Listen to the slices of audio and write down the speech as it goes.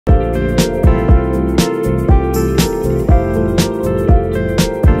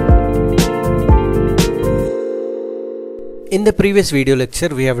In the previous video lecture,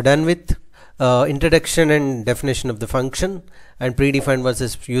 we have done with introduction and definition of the function and predefined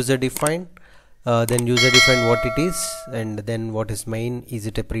versus user defined. Then user defined what it is, and then what is main, is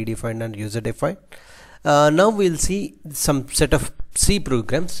it a predefined and user defined. Now we'll see some set of C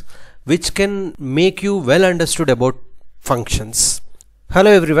programs which can make you well understood about functions.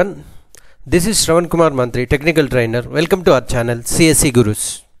 Hello everyone, this is Shravan Kumar Manthri, technical trainer. Welcome to our channel CSC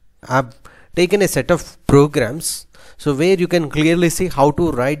Gurus. I've taken a set of programs so where you can clearly see how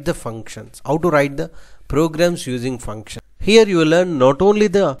to write the functions, how to write the programs using functions. Here you will learn not only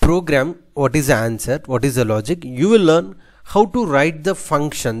the program, what is the answer, what is the logic, you will learn how to write the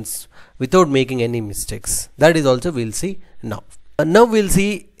functions without making any mistakes. That is also we'll see now. Now we'll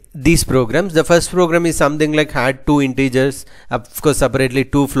see these programs. The first program is something like add two integers, of course separately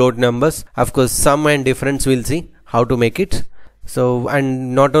two float numbers, of course sum and difference. We'll see how to make it. So,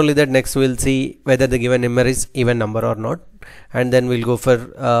 and not only that, next we'll see whether the given number is even number or not, and then we'll go for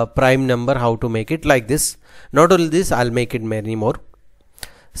prime number, how to make it like this. Not only this, I'll make it many more.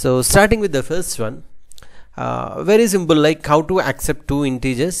 So starting with the first one, very simple, like how to accept two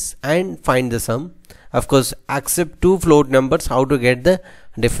integers and find the sum. Of course accept two float numbers, how to get the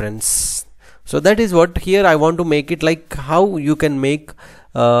difference. So that is what here I want to make it, like how you can make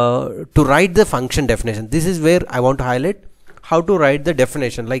to write the function definition. This is where I want to highlight how to write the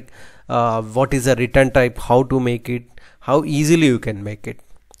definition, like what is the return type, how to make it, how easily you can make it.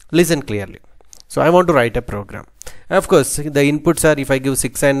 Listen clearly. So I want to write a program. Of course the inputs are, if I give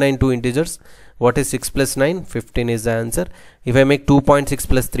 6 and 9, two integers, what is 6 plus 9? 15 is the answer. If I make 2.6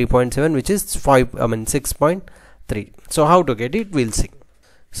 plus 3.7, which is 6.3. So how to get it, we'll see.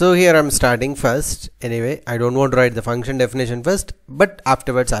 So here I'm starting first. Anyway, I don't want to write the function definition first, but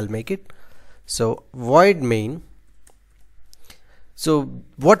afterwards I'll make it. So void main. So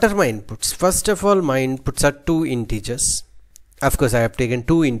what are my inputs? First of all, my inputs are two integers. Of course I have taken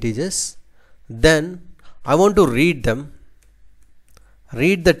two integers. Then I want to read them.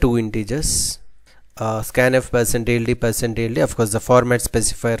 Read the two integers. Scanf %d %d. Of course the format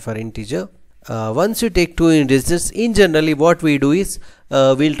specifier for integer. Once you take two integers, in generally what we do is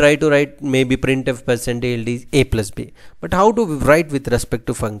we'll try to write maybe printf %d a plus b. But how to write with respect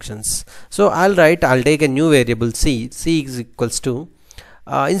to functions? So I'll take a new variable c is equals to,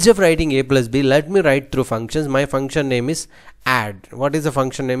 instead of writing a plus b, let me write through functions. My function name is add. What is the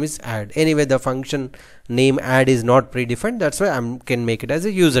function name is add. Anyway, the function name add is not predefined, that's why I can make it as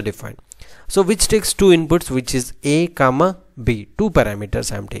a user defined. So which takes two inputs, which is a comma b, two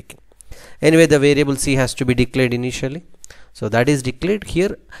parameters I am taking. Anyway, the variable c has to be declared initially, so that is declared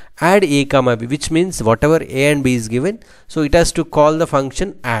here. Add a comma b, which means whatever a and b is given, so it has to call the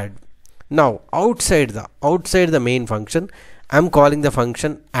function add. Now outside the main function, I'm calling the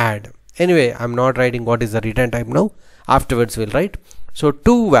function add. Anyway, I'm not writing what is the return type now, afterwards we'll write. So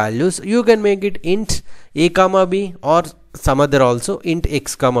two values, you can make it int a comma b or some other also int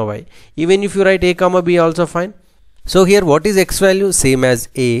x comma y. Even if you write a comma b also fine. So here what is x value? Same as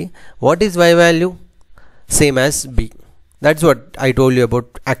a. What is y value? Same as b. That's what I told you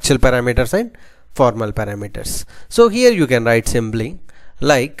about actual parameters and formal parameters. So here you can write simply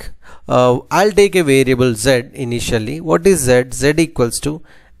like I'll take a variable z initially. What is z? Z equals to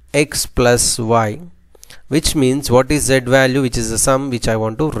x plus y, which means what is z value, which is the sum which I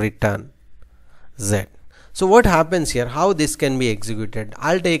want to return, z. So what happens here, how this can be executed?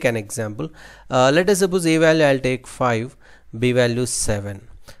 I'll take an example. Let us suppose a value I'll take 5, b value 7.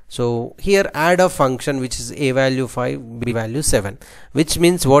 So here add a function which is a value 5, b value 7, which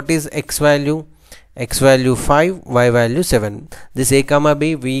means what is x value? X value 5, y value 7. This a comma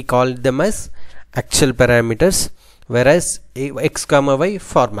b, we call them as actual parameters, whereas x comma y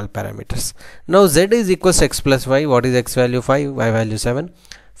formal parameters. Now z is equals to x plus y. What is x value? 5, y value 7.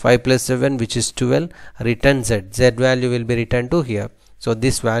 5 plus 7, which is 12, return z. Z value will be returned to here. So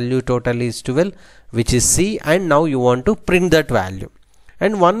this value total is 12, which is c, and now you want to print that value.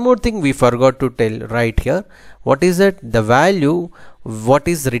 And one more thing we forgot to tell right here. What is that? The value, what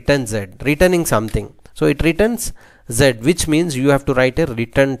is return z? Returning something. So it returns z, which means you have to write a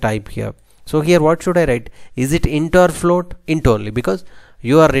return type here. So here what should I write? Is it int or float? Int only, because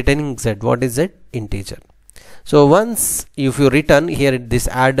you are returning z. What is z? Integer. So once if you return here, this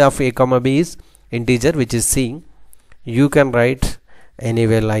add of a comma b is integer, which is c, you can write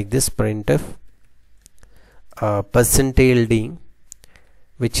anywhere like this printf %d,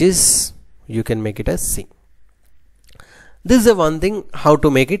 which is, you can make it as c. This is the one thing how to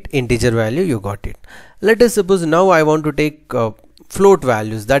make it integer value. You got it. Let us suppose now I want to take float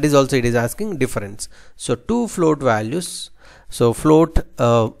values. That is also it is asking difference. So two float values. So float,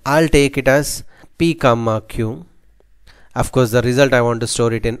 I'll take it as p comma q, Of course the result I want to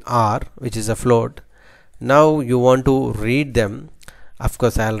store it in R, which is a float. Now you want to read them. Of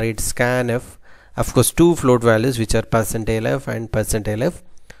course I'll read scanf. Of course two float values, which are %f and %f,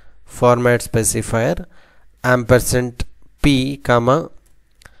 format specifier ampersand p comma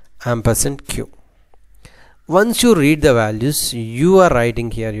ampersand q. Once you read the values, you are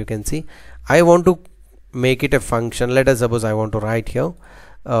writing here, you can see I want to make it a function. Let us suppose I want to write here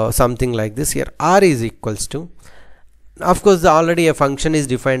something like this. Here r is equals to, of course already a function is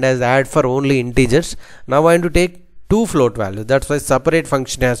defined as add for only integers. Now I want to take two float values, that's why separate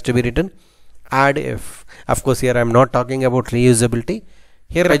function has to be written, add f. Of course here I am not talking about reusability.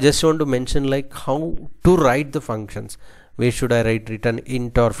 Here I just want to mention like how to write the functions. Where should I write return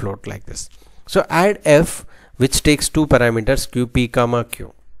int or float, like this. So add f, which takes two parameters q p comma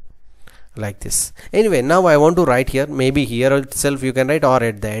q, like this. Anyway, now I want to write here, maybe here itself you can write or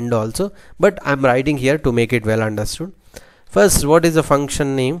at the end also, but I'm writing here to make it well understood. First, what is the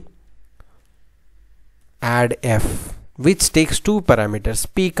function name? Add f, which takes two parameters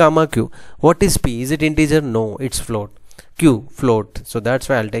p comma q. What is p? Is it integer? No, it's float. Q, float. So that's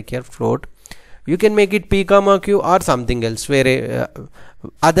why I'll take here float. You can make it p comma q or something else, where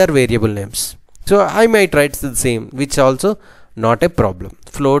other variable names. So I might write the same, which also not a problem.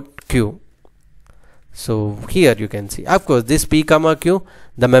 Float q. So here you can see, of course this p comma q,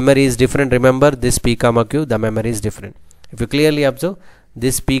 the memory is different. Remember, this p comma q, the memory is different. If you clearly observe,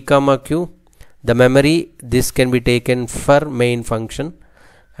 this p comma q, the memory, this can be taken for main function,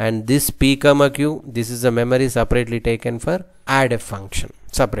 and this p comma q, this is the memory separately taken for add a function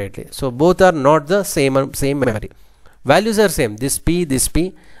separately. So both are not the same memory. Values are same. This p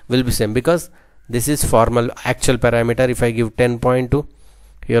will be same, because this is formal actual parameter. If I give 10.2,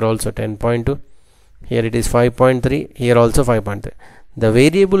 here also 10.2, here it is 5.3, here also 5.3. The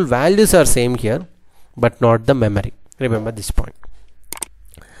variable values are same here, but not the memory. Remember this point.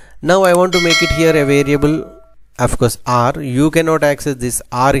 Now I want to make it here a variable, of course r. You cannot access this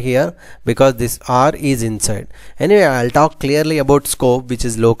r here because this r is inside. Anyway, I'll talk clearly about scope, which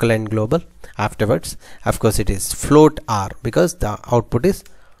is local and global, afterwards. Of course it is float r, because the output is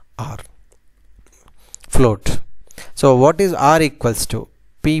r, float. So what is r equals to?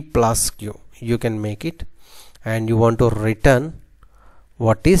 P plus q. You can make it, and you want to return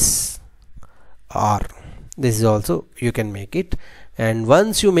what is r. This is also you can make it, and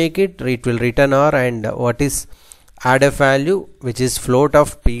once you make it, it will return r, and what is add a value, which is float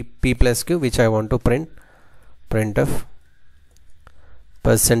of p plus q, which I want to printf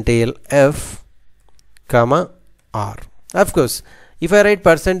 %f comma r. Of course if I write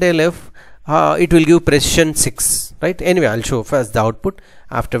 %f, it will give precision 6, right? Anyway, I'll show first the output,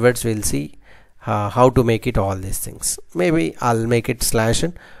 afterwards we'll see how to make it all these things. Maybe I'll make it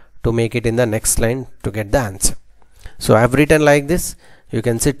 /n to make it in the next line to get the answer. So I've written like this. You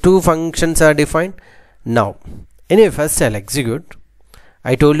can see two functions are defined. Now anyway, first I'll execute.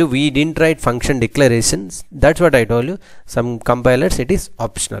 I told you we didn't write function declarations. That's what I told you. Some compilers it is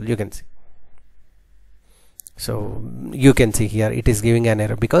optional, you can see. So you can see here it is giving an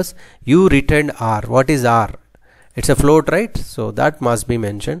error because you returned r. What is r? It's a float, right? So that must be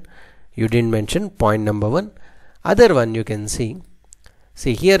mentioned. You didn't mention point number 1. Other one you can see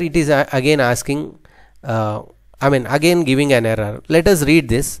here it is again asking, again giving an error. Let us read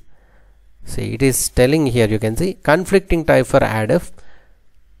this. See, it is telling here, you can see conflicting type for addf,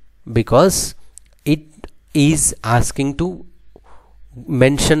 because it is asking to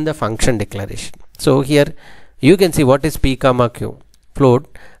mention the function declaration. So here you can see what is p comma q, float.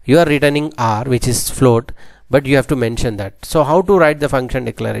 You are returning r, which is float, but you have to mention that. So how to write the function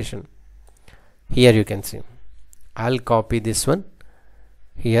declaration? Here you can see, I'll copy this one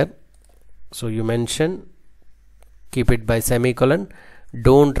here. So you mention, keep it by semicolon,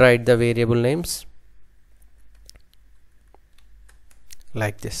 don't write the variable names,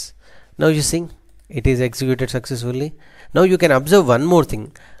 like this. Now you see it is executed successfully. Now you can observe one more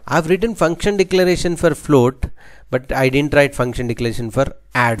thing. I've written function declaration for float, but I didn't write function declaration for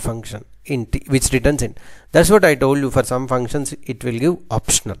add function int, which returns int. That's what I told you. For some functions it will give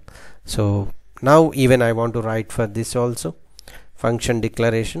optional. So now even I want to write for this also function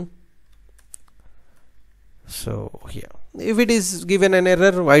declaration. So here, if it is given an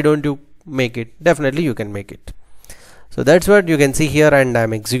error, why don't you make it? Definitely you can make it. So that's what you can see here, and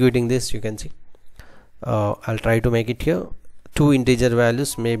I'm executing this. You can see I'll try to make it here. Two integer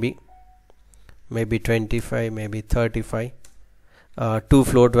values, maybe 25, maybe 35. Two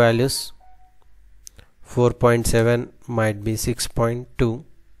float values, 4.7 might be 6.2,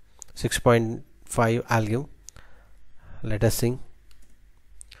 6.5 I'll give. Let us see.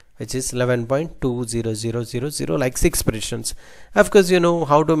 which is 11.20000, like 6 precisions. Of course, you know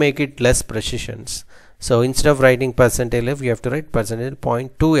how to make it less precisions. So instead of writing percentile f, you have to write percentile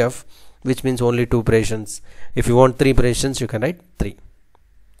 0.2f, which means only 2 precisions. If you want 3 precisions, you can write 3.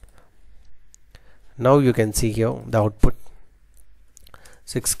 Now you can see here the output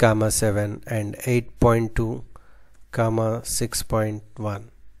 6, 7 and 8.2, 6.1.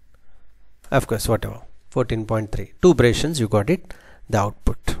 Of course, whatever, 14.3. 2 precisions, you got it, the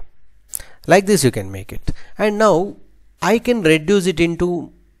output. Like this you can make it. And now I can reduce it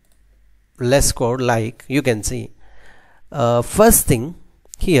into less code, like you can see. First thing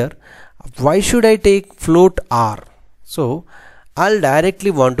here, why should I take float r? So I'll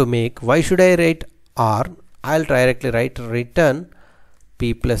directly want to make, why should I write r? I'll directly write return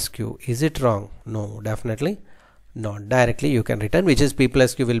p plus q. Is it wrong? No, definitely not. Directly you can return, which is p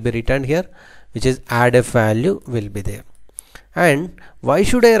plus q will be returned here, which is add f value will be there. And why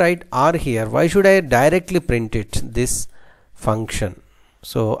should I write r here? Why should I directly print it, this function?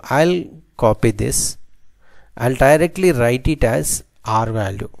 So I'll copy this, I'll directly write it as r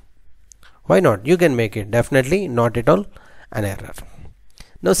value. Why not? You can make it, definitely not at all an error.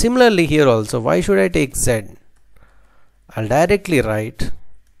 Now similarly here also, why should I take z? I'll directly write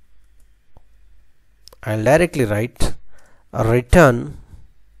return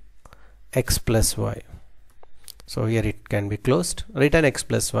x plus y. So here it can be closed, return x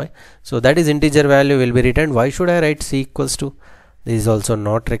plus y. So that is integer value will be returned. Why should I write c equals to? This is also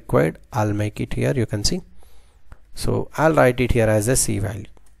not required. I'll make it here, you can see. So I'll write it here as a c value.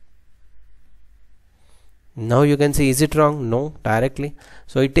 Now you can see, is it wrong? No, directly.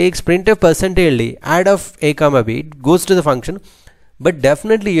 So it takes printf percentile d, add of a comma b, it goes to the function, but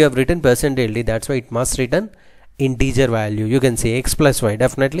definitely you have written percentile d, that's why it must return integer value. You can see x plus y,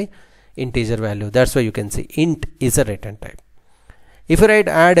 definitely integer value, that's why you can see int is a return type. If you write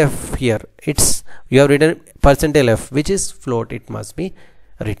add f here, it's you have written percentile f, which is float, it must be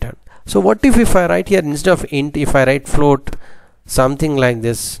returned. So what if I write here instead of int, if I write float, something like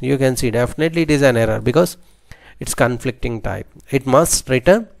this, you can see definitely it is an error because it's conflicting type. It must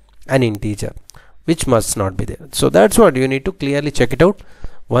return an integer, which must not be there. So that's what you need to clearly check it out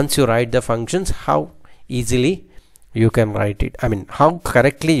once you write the functions, how easily you can write it, I mean how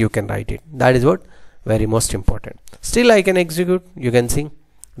correctly you can write it. That is what very most important. Still I can execute, you can see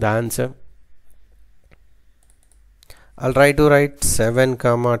the answer. I'll try to write 7,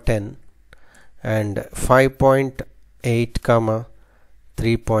 10 and 5.8,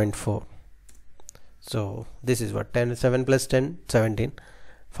 3.4. So this is what 10, 7 plus 10, 17,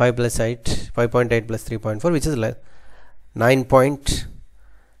 5 plus 8, 5.8 plus 3.4, which is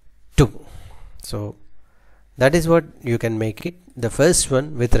 9.2. So that is what you can make it, the first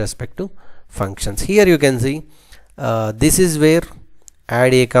one with respect to functions. Here you can see this is where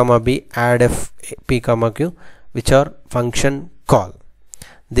add a comma b, add f p comma q, which are function call.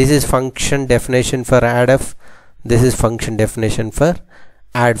 This is function definition for add f, this is function definition for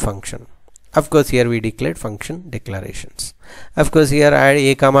add function. Of course here we declared function declarations. Of course here add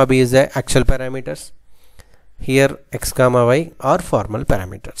a comma b is the actual parameters, here x comma y are formal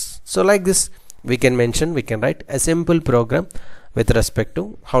parameters. So like this we can mention, we can write a simple program with respect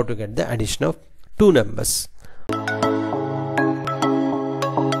to how to get the addition of two numbers.